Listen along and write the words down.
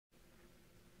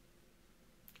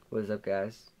What is up,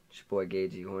 guys? It's your boy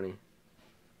Gage, Horne,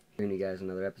 bringing you guys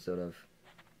another episode of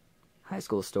High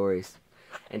School Stories.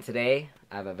 And today,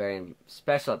 I have a very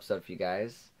special episode for you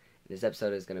guys. This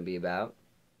episode is going to be about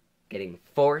getting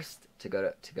forced to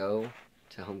go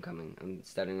to homecoming. I'm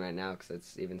stuttering right now because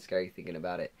it's even scary thinking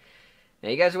about it. Now,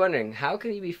 you guys are wondering, how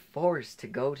can you be forced to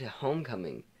go to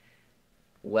homecoming?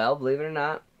 Well, believe it or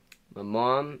not, my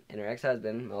mom and her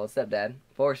ex-husband, my old stepdad,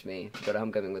 forced me to go to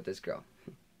homecoming with this girl.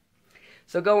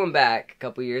 So going back, a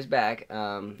couple years back,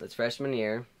 it's freshman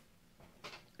year,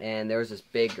 and there was this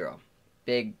big girl,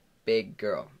 big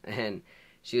girl, and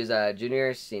she was a junior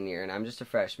or senior, and I'm just a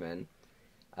freshman.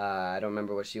 I don't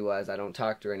remember what she was. I don't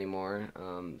talk to her anymore,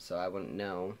 so I wouldn't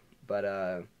know. But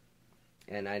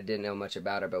and I didn't know much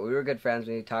about her, but we were good friends.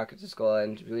 We'd talk at school,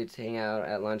 and we'd hang out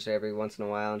at lunch every once in a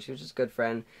while, and she was just a good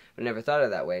friend. I never thought of her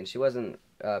that way, and she wasn't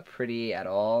pretty at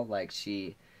all. Like,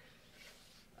 she,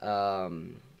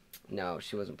 no,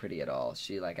 she wasn't pretty at all.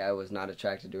 I was not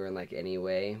attracted to her in, any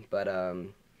way, but,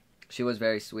 she was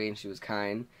very sweet, and she was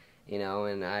kind,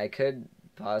 and I could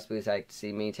possibly,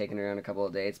 see me taking her on a couple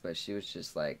of dates, but she was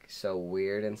just, so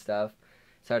weird and stuff.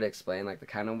 It's hard to explain, the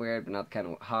kind of weird, but not the kind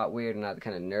of hot weird, and not the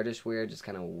kind of nerdish weird, just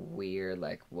kind of weird,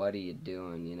 what are you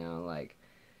doing,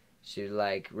 she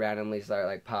would, randomly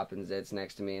start, popping zits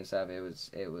next to me and stuff. It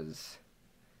was,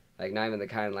 not even the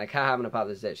kind, haha, I'm gonna pop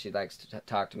this zit. She'd,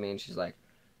 talk to me, and she's like,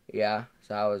 yeah,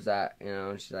 so how was that,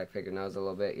 and she, picked her nose a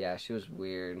little bit. Yeah, she was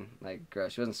weird,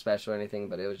 gross. She wasn't special or anything,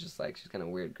 but it was just, she's kind of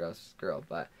a weird, gross girl,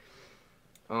 but,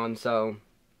 so,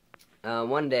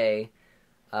 one day,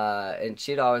 and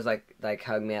she'd always,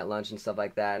 hug me at lunch and stuff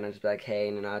like that, and I'd just be like, hey,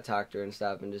 and I'd talk to her and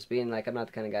stuff, and just being, I'm not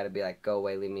the kind of guy to be like, go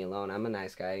away, leave me alone. I'm a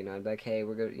nice guy, I'd be like, hey,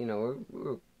 we're good,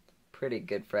 we're pretty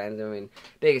good friends. I mean,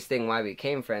 biggest thing why we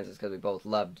became friends is because we both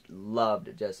loved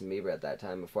Justin Bieber at that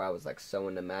time, before I was, so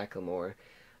into Macklemore.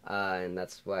 And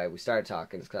that's why we started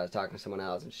talking, because I was talking to someone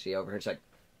else, and she overheard, she's like,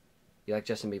 you like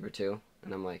Justin Bieber too?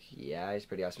 And I'm like, yeah, he's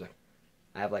pretty awesome. Like,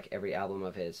 I have, every album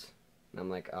of his. And I'm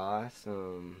like,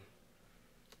 awesome.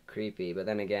 Creepy. But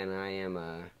then again, I am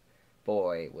a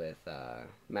boy with,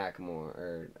 Macklemore,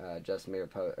 or, Justin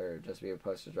Bieber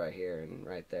posters right here and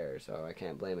right there, so I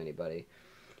can't blame anybody.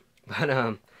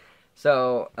 But,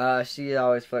 so, she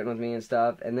always flirting with me and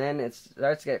stuff, and then it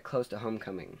starts to get close to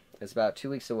homecoming. It's about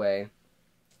 2 weeks away.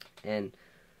 And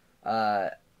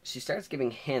she starts giving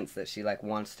hints that she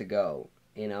wants to go,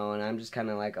 and I'm just kind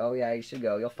of like, oh yeah, you should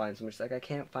go, you'll find someone. She's like, I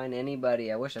can't find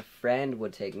anybody, I wish a friend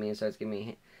would take me, and starts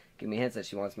giving me hints that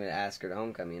she wants me to ask her to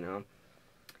homecoming,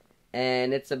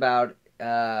 and it's about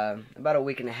a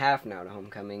week and a half now to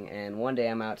homecoming, and one day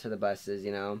I'm out to the buses,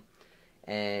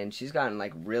 and she's gotten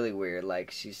really weird.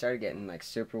 She started getting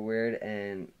super weird,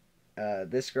 and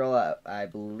this girl, I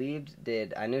believed,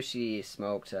 I knew she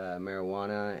smoked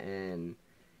marijuana, and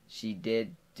she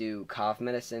did do cough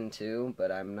medicine too,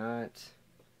 but I'm not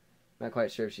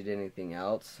quite sure if she did anything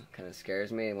else. Kind of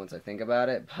scares me once I think about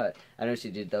it, but I know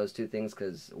she did those two things,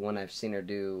 because one, I've seen her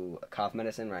do cough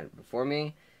medicine right before me,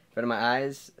 in front of my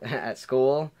eyes, at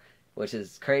school, which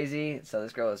is crazy. So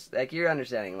this girl was, you're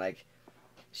understanding,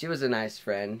 she was a nice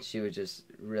friend, she was just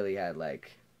really had,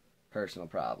 personal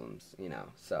problems,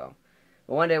 so.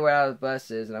 But one day we're out with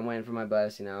buses, and I'm waiting for my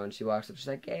bus, and she walks up, she's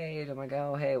like, hey, I'm like,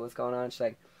 oh, hey, what's going on? She's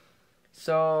like,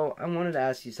 so, I wanted to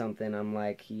ask you something. I'm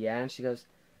like, yeah, and she goes,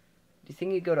 do you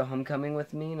think you'd go to homecoming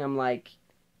with me? And I'm like,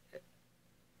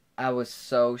 I was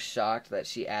so shocked that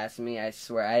she asked me. I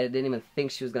swear, I didn't even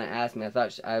think she was going to ask me. I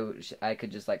thought I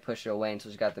could just, push her away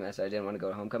until she got the message I didn't want to go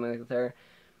to homecoming with her.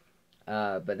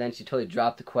 But then she totally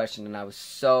dropped the question, and I was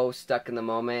so stuck in the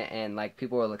moment, and,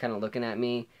 people were kind of looking at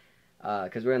me,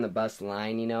 because we're in the bus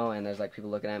line, and there's, people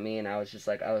looking at me, and I was just,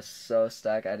 I was so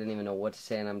stuck, I didn't even know what to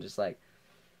say, and I'm just like,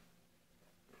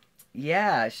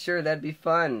 yeah, sure, that'd be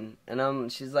fun.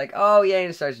 And she's like, oh, yeah,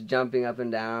 and starts jumping up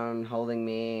and down, holding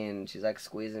me, and she's,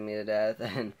 squeezing me to death,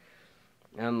 and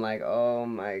I'm like, oh,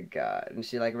 my God. And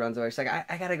she, runs away. She's like,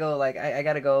 I gotta go, I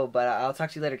gotta go, but I'll talk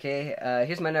to you later, okay?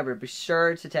 Here's my number. Be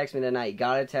sure to text me tonight. You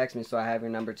gotta text me so I have your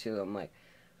number, too. I'm like,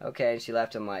 okay. And she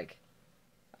left. I'm like,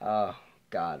 oh,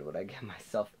 God, what I get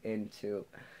myself into?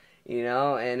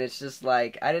 And it's just I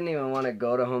didn't even want to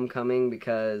go to homecoming,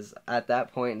 because at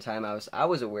that point in time, I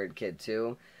was a weird kid,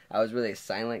 too. I was really a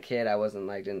silent kid. I wasn't,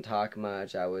 didn't talk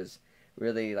much. I was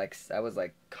really, I was,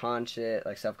 conscious,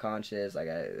 self-conscious. I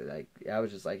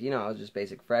was just, I was just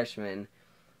basic freshman.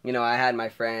 I had my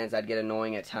friends. I'd get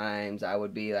annoying at times. I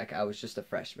would be, I was just a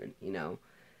freshman,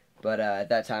 But, at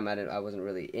that time, I wasn't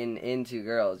really into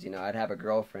girls, I'd have a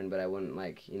girlfriend, but I wouldn't,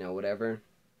 whatever.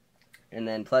 And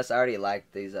then, plus, I already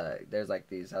liked these, there's,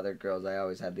 these other girls I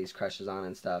always had these crushes on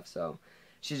and stuff, so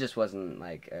she just wasn't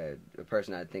like a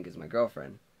person I'd think is my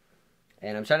girlfriend.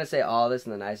 And I'm trying to say all this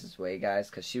in the nicest way, guys,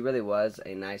 because she really was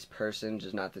a nice person,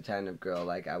 just not the kind of girl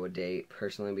like I would date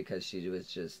personally, because she was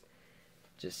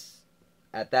just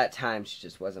at that time she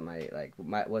just wasn't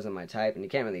wasn't my type. And you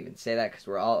can't really even say that because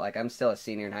we're all like, I'm still a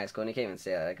senior in high school, and you can't even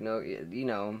say that. Like, no, you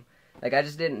know, like I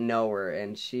just didn't know her,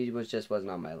 and she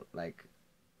wasn't on my like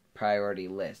priority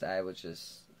list. I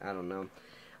don't know.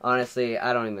 Honestly,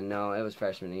 I don't even know. It was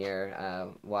freshman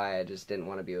year. Why I just didn't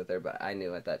want to be with her, but I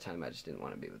knew at that time I just didn't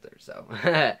want to be with her. So,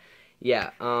 yeah.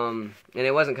 And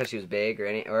it wasn't because she was big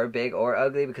or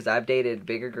ugly, because I've dated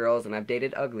bigger girls and I've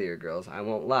dated uglier girls. I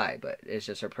won't lie, but it's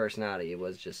just her personality. It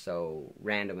was just so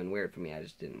random and weird for me. I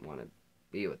just didn't want to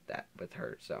be with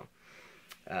her. So,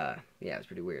 yeah, it was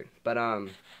pretty weird. But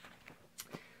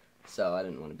so I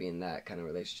didn't want to be in that kind of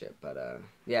relationship. But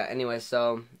yeah. Anyway,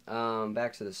 so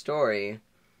back to the story.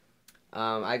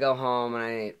 I go home and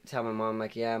I tell my mom,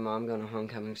 like, yeah, Mom, I'm going to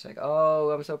homecoming. She's like,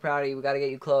 oh, I'm so proud of you. We got to get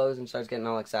you clothes. And starts getting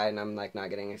all excited. And I'm, like, not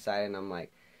getting excited. And I'm like,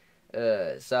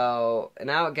 So,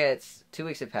 now it gets, 2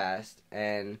 weeks have passed.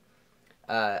 And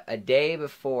a day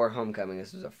before homecoming,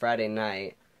 this was a Friday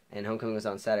night, and homecoming was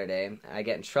on Saturday, I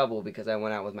get in trouble because I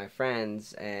went out with my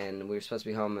friends. And we were supposed to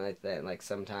be home at like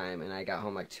sometime. And I got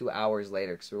home, like, 2 hours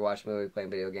later because we were watching a movie, playing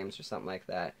video games or something like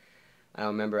that. I don't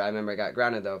remember. I remember I got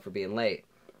grounded, though, for being late.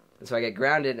 And so I get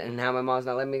grounded, and now my mom's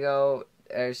not letting me go.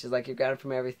 She's like, you're grounded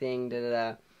from everything, da-da-da.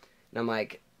 And I'm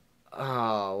like,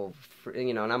 oh,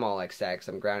 you know, and I'm all like sad because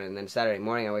I'm grounded. And then Saturday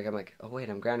morning I wake up, I'm like, oh, wait,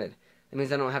 I'm grounded. That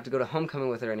means I don't have to go to homecoming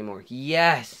with her anymore.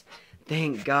 Yes!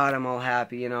 Thank God, I'm all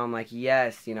happy, you know. I'm like,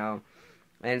 yes, you know.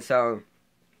 And so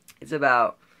it's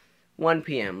about 1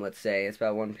 p.m., let's say. It's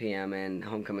about 1 p.m., and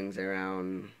homecoming's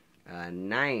around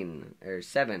 9 or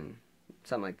 7.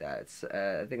 Something like that. It's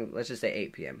I think, let's just say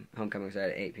 8 p.m. Homecoming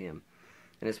started at 8 p.m.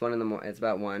 And it's it's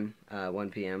about 1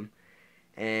 p.m.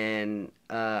 And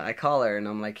I call her and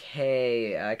I'm like,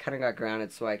 hey, I kind of got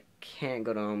grounded, so I can't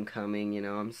go to homecoming, you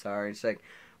know, I'm sorry. And she's like,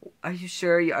 are you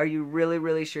sure? Are you really,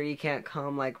 really sure you can't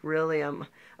come? Like, really? I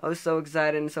was so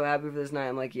excited and so happy for this night.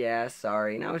 I'm like, yeah,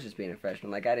 sorry. And I was just being a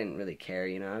freshman. Like, I didn't really care,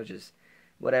 you know. I was just,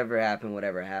 whatever happened.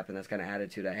 That's kind of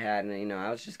attitude I had. And, you know,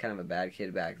 I was just kind of a bad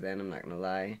kid back then, I'm not going to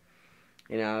lie.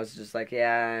 You know, I was just like,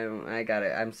 yeah,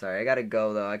 I'm sorry, I gotta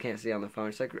go, though, I can't see on the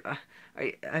phone. She's like,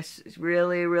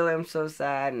 really, I'm so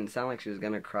sad, and it sounded like she was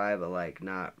gonna cry, but, like,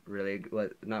 not really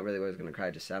what I was gonna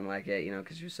cry, just sounded like it, you know,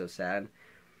 because she was so sad.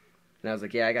 And I was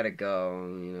like, yeah, I gotta go,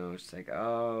 and, you know, she's like,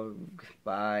 oh,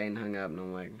 bye, and hung up, and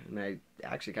I'm like, and I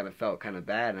actually kind of felt kind of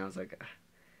bad, and I was like,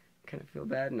 I kind of feel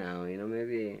bad now, you know,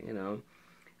 maybe, you know.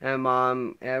 And my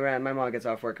mom gets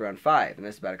off work around 5, and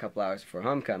that's about a couple hours before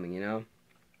homecoming, you know.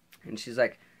 And she's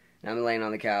like, I'm laying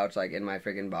on the couch, like, in my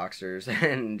friggin' boxers,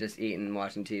 and just eating and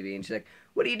watching TV, and she's like,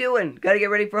 what are you doing? Gotta get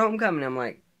ready for homecoming. I'm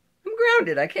like, I'm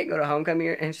grounded, I can't go to homecoming.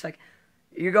 And she's like,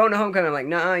 you're going to homecoming. I'm like,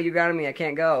 no, you grounded me, I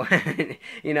can't go.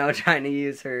 You know, trying to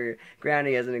use her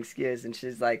grounding as an excuse. And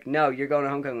she's like, no, you're going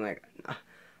to homecoming. I'm like,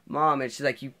 Mom. And she's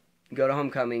like, you go to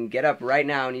homecoming, get up right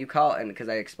now, and you call. And because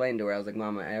I explained to her, I was like,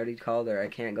 Mom, I already called her, I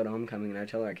can't go to homecoming. And I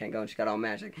told her I can't go, and she got all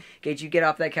mad. She's like, Gage, you get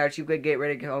off that couch, you get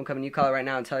ready to go homecoming, you call her right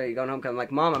now and tell her you're going to homecoming. I'm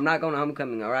like, Mom, I'm not going to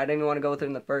homecoming, alright? I didn't even want to go with her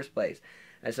in the first place.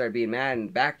 I started being mad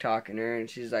and back-talking her, and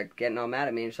she's like getting all mad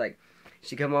at me, and she's like,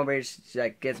 she come over and she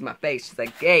like gets in my face. She's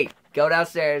like, hey, go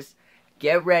downstairs,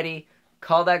 get ready,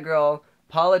 call that girl,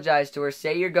 apologize to her,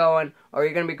 say you're going, or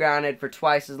you're going to be grounded for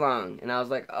twice as long. And I was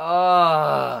like,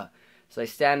 oh. So I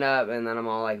stand up, and then I'm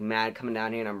all like mad coming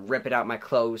down here, and I'm ripping out my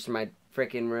clothes from my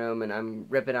freaking room, and I'm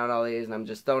ripping out all these, and I'm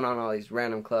just throwing on all these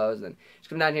random clothes. And she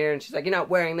comes down here, and she's like, you're not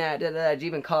wearing that, did you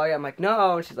even call her? I'm like,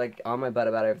 no. And she's like on my butt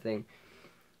about everything.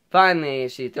 Finally,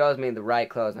 she throws me the right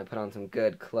clothes, and I put on some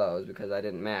good clothes because I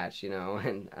didn't match, you know,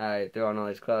 and I throw on all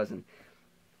these clothes,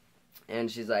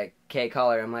 and she's like, okay,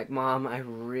 call her. I'm like, Mom, I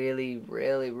really,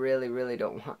 really, really, really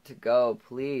don't want to go,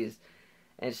 please.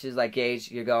 And she's like, Gage,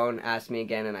 you're going, ask me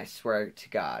again, and I swear to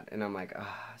God. And I'm like,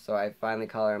 ah. So I finally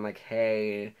call her. I'm like,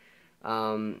 hey,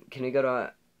 can you go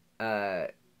to, are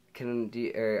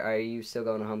you still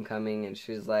going to homecoming? And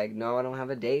she's like, no, I don't have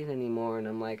a date anymore. And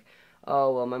I'm like,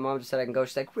 oh, well, my mom just said I can go.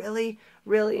 She's like, really?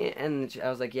 Really? And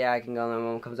I was like, yeah, I can go. And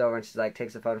my mom comes over, and she's like,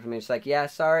 takes a photo for me. And she's like, yeah,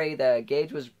 sorry, the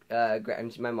Gage was,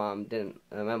 and my mom didn't,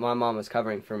 my mom was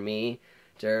covering for me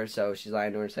to her, so she's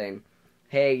lying to her saying,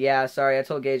 hey, yeah, sorry, I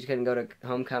told Gage he couldn't go to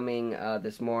homecoming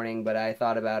this morning, but I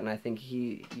thought about it, and I think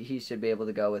he should be able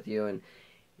to go with you. And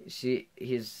she's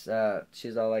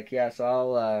all like, yeah,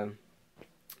 so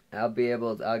I'll be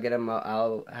able to, I'll get him,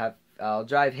 I'll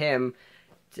drive him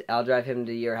I'll drive him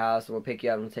to your house, and we'll pick you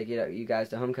up, and we'll take you guys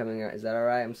to homecoming. Is that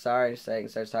alright? I'm sorry.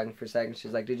 Starts talking for a second.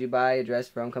 She's like, did you buy a dress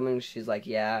for homecoming? She's like,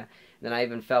 yeah. And then I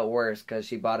even felt worse because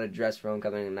she bought a dress for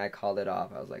homecoming, and I called it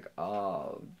off. I was like,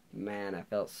 oh, man, I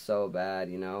felt so bad,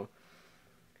 you know?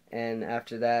 And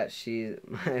after that, she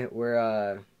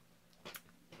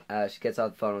gets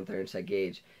off the phone with her, and she's like,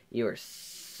 Gage, you are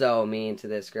so mean to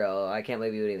this girl. I can't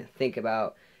believe you would even think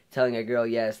about telling a girl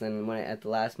yes, and then at the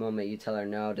last moment you tell her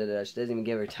no. She doesn't even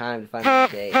give her time to find a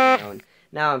date. You know? And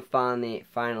now I'm finally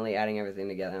adding everything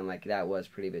together. I'm like, that was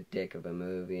pretty big dick of a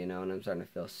move, you know. And I'm starting to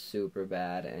feel super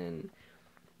bad, and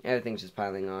everything's just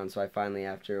piling on. So I finally,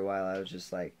 after a while, I was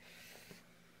just like,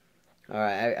 all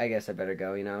right, I guess I better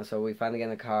go, you know. So we finally get in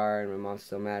the car, and my mom's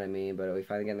still mad at me, but we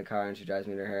finally get in the car, and she drives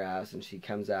me to her house, and she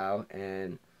comes out,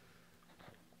 and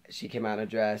she came out in a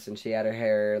dress, and she had her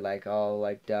hair like all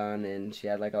like done, and she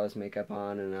had like all this makeup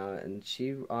on, and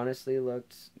she honestly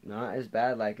looked not as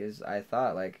bad like as I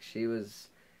thought. Like she was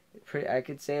pretty, I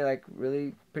could say like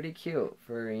really pretty cute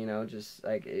for, you know, just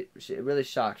like it really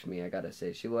shocked me. I gotta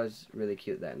say she was really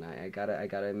cute that night. I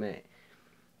gotta admit.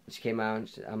 She came out, and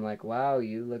I'm like, wow,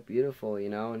 you look beautiful, you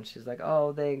know. And she's like,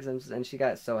 oh, thanks. And she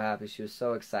got so happy. She was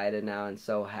so excited now and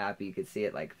so happy. You could see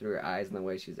it like through her eyes and the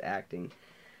way she was acting.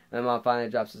 My mom finally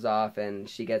drops us off, and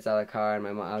she gets out of the car, and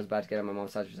I was about to get on my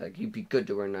mom's side. She's like, you be good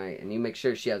to her night, and you make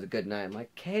sure she has a good night. I'm like,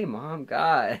 okay, Mom,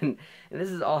 God. And this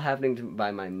is all happening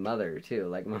by my mother, too.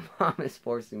 Like, my mom is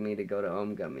forcing me to go to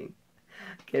homecoming.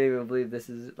 I can't even believe this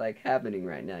is, like, happening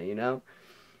right now, you know?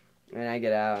 And I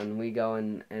get out, and we go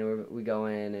in,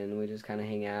 and we just kind of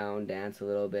hang out and dance a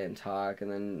little bit and talk, and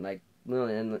then, like, we're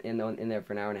in there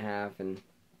for an hour and a half, and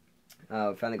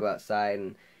we finally go outside,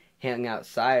 and hang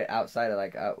outside of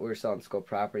like we were still on school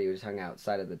property. We just hung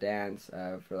outside of the dance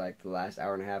for like the last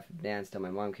hour and a half of dance till my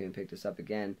mom came and picked us up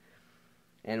again.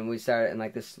 And we started, and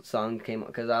like this song came on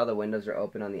because all the windows are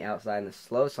open on the outside, and the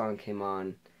slow song came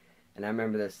on, and I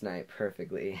remember this night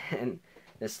perfectly. And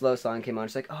this slow song came on.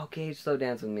 She's like, "Oh, Gage, slow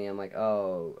dance with me." I'm like,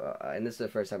 "Oh," and this is the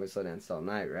first time we slow danced all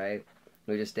night, right?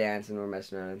 We just danced and we're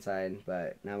messing around inside,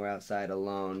 but now we're outside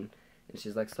alone. And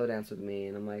she's like, slow dance with me.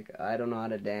 And I'm like, I don't know how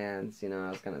to dance. You know, I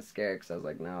was kind of scared because I was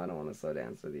like, no, I don't want to slow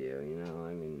dance with you. You know,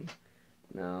 I mean,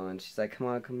 no. And she's like, come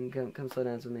on, come slow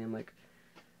dance with me. I'm like,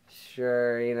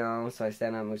 sure, you know. So I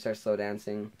stand up and we start slow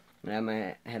dancing. And I have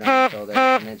my head on her shoulder.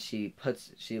 And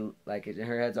then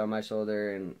her head's on my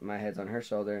shoulder and my head's on her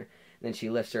shoulder. And then she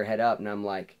lifts her head up and I'm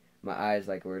like, my eyes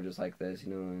like were just like this,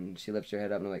 you know. And she lifts her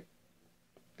head up and I'm like,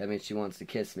 that means she wants to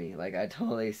kiss me. Like, I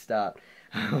totally stopped.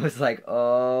 I was like,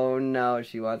 oh no,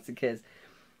 she wants to kiss.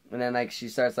 And then like she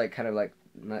starts like kind of like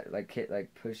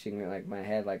pushing like my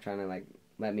head, like trying to like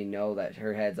let me know that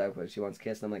her head's up when she wants to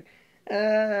kiss. And I'm like,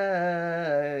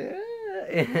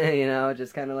 you know,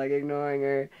 just kind of like ignoring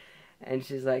her. And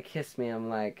she's like, kiss me. I'm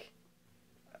like,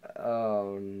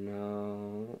 oh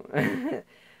no.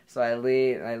 So I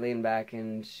lean back,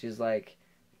 and she's like,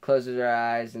 closes her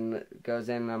eyes and goes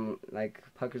in, and I'm like,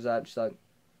 puckers up. She's like,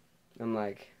 I'm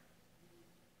like,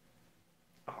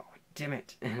 oh, damn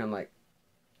it. And I'm like,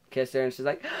 kiss her, and she's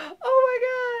like, oh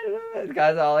my god. The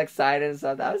guy's all excited and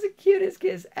stuff. That was the cutest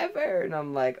kiss ever. And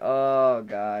I'm like, oh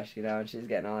gosh, you know, and she's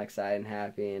getting all excited and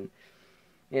happy. And,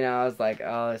 you know, I was like,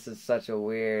 oh, this is such a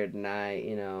weird night,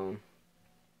 you know.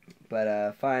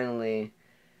 But finally,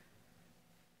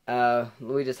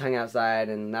 we just hung outside,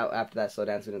 and after that slow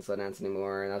dance, we didn't slow dance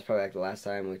anymore, and that was probably like the last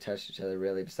time we touched each other,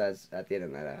 really, besides at the end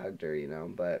of the night I hugged her, you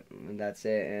know, but that's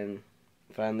it. And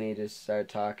finally just started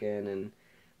talking and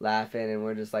laughing, and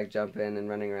we're just like jumping and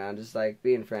running around, just like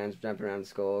being friends, jumping around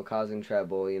school, causing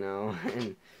trouble, you know.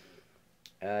 And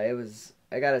it was,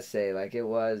 I gotta say, like, it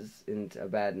wasn't a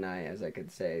bad night, as I could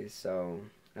say. So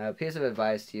a piece of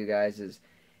advice to you guys is,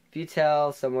 if you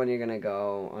tell someone you're going to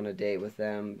go on a date with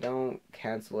them, don't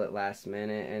cancel it last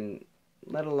minute, and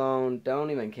let alone, don't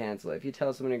even cancel it. If you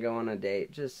tell someone you're going on a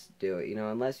date, just do it, you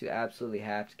know, unless you absolutely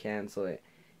have to cancel it,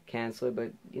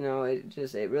 but, you know, it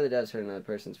really does hurt another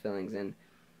person's feelings. And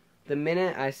the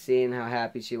minute I seen how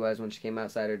happy she was when she came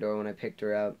outside her door when I picked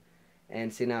her up,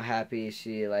 and seeing how happy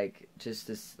she, like, just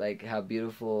this, like, how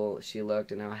beautiful she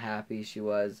looked and how happy she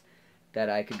was that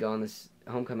I could go on this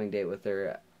homecoming date with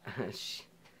her,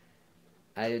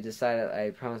 I decided,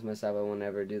 I promised myself I won't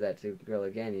ever do that to a girl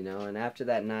again, you know. And after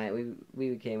that night, we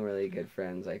became really good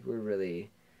friends. Like, we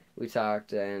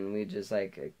talked, and we just,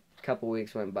 like, a couple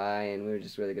weeks went by, and we were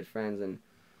just really good friends. And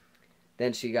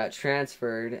then she got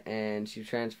transferred, and she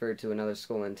transferred to another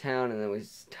school in town, and then we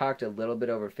talked a little bit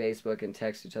over Facebook and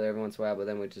texted each other every once in a while, but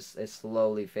then it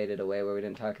slowly faded away where we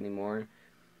didn't talk anymore.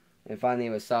 And finally,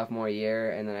 it was sophomore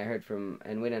year, and then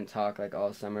and we didn't talk, like,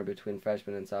 all summer between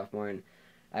freshman and sophomore, and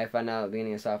I found out at the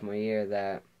beginning of sophomore year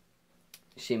that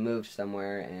she moved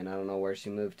somewhere, and I don't know where she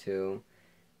moved to,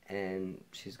 and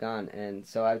she's gone. And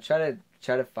so I've tried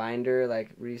to find her,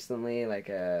 like, recently. Like,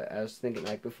 I was thinking,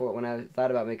 like, before, when I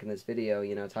thought about making this video,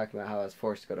 you know, talking about how I was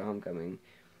forced to go to homecoming,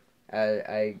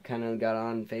 I kind of got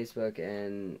on Facebook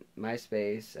and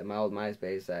MySpace, and my old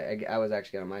MySpace. I was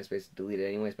actually on MySpace to delete it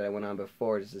anyways, but I went on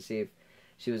before just to see if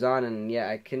she was on, and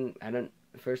yeah,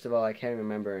 first of all, I can't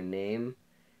remember her name,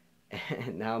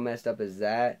 and how messed up is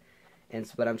that? And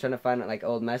so, but I'm trying to find like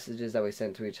old messages that we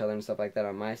sent to each other and stuff like that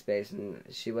on MySpace, and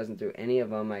she wasn't through any of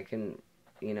them. I couldn't,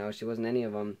 you know, she wasn't any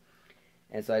of them.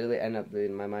 And so I really ended up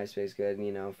deleting my MySpace good,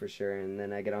 you know, for sure. And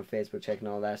then I get on Facebook checking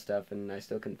all that stuff, and I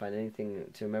still couldn't find anything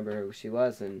to remember who she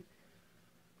was. And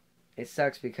it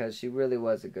sucks because she really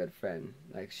was a good friend.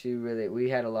 Like, we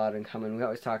had a lot in common. We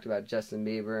always talked about Justin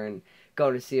Bieber and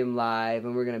going to see him live,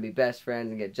 and we're going to be best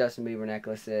friends and get Justin Bieber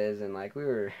necklaces. And, like, we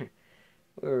were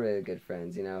really good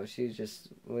friends, you know. She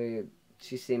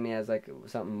seen me as, like,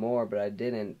 something more, but I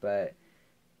didn't. But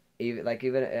even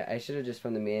I should have just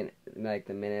from the minute,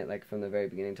 like, from the very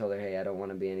beginning told her, hey, I don't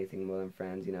want to be anything more than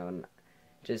friends, you know. And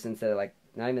just instead of, like,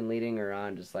 not even leading her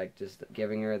on, just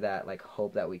giving her that, like,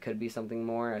 hope that we could be something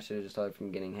more, I should have just told her from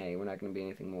the beginning, hey, we're not going to be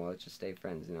anything more, let's just stay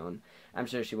friends, you know. And I'm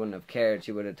sure she wouldn't have cared.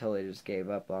 She would have totally just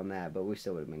gave up on that, but we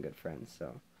still would have been good friends.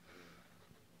 So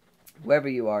whoever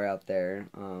you are out there,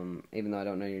 even though I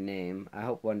don't know your name, I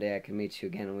hope one day I can meet you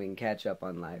again and we can catch up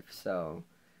on life. So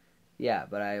yeah,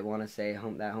 but I want to say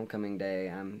that homecoming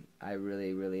day, I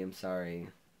really, really am sorry.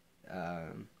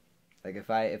 Like, if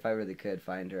I really could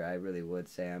find her, I really would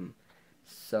say I'm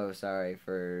so sorry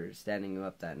for standing you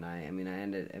up that night. I mean, I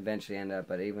eventually ended up,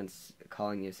 but even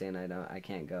calling you saying I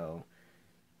can't go,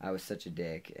 I was such a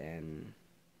dick, and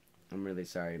I'm really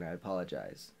sorry, and I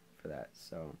apologize for that.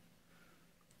 So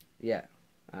yeah,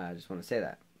 I just want to say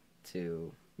that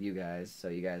to you guys, so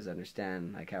you guys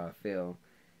understand, like, how I feel.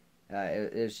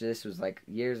 This was like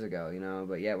years ago, you know,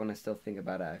 but yet when I still think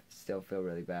about it, I still feel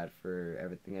really bad for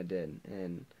everything I did,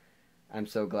 and I'm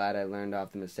so glad I learned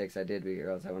off the mistakes I did,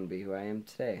 or else I wouldn't be who I am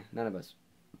today. None of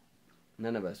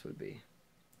us would be.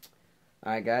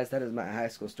 Alright guys, that is my high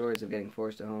school stories of getting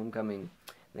forced to homecoming.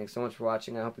 Thanks so much for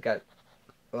watching. I hope you got,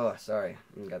 oh, sorry,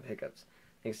 I got the hiccups.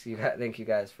 Thank you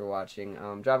guys for watching.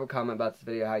 Drop a comment about this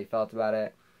video, how you felt about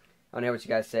it. I want to hear what you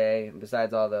guys say,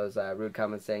 besides all those rude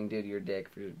comments saying, dude, you're a dick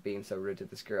for being so rude to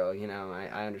this girl. You know,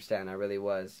 I understand, I really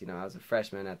was. You know, I was a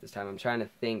freshman at this time. I'm trying to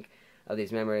think of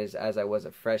these memories as I was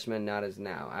a freshman, not as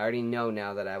now. I already know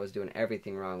now that I was doing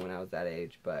everything wrong when I was that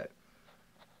age, but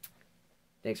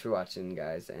thanks for watching,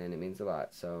 guys, and it means a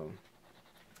lot. So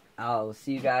I'll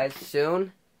see you guys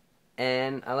soon,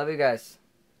 and I love you guys.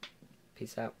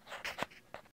 Peace out.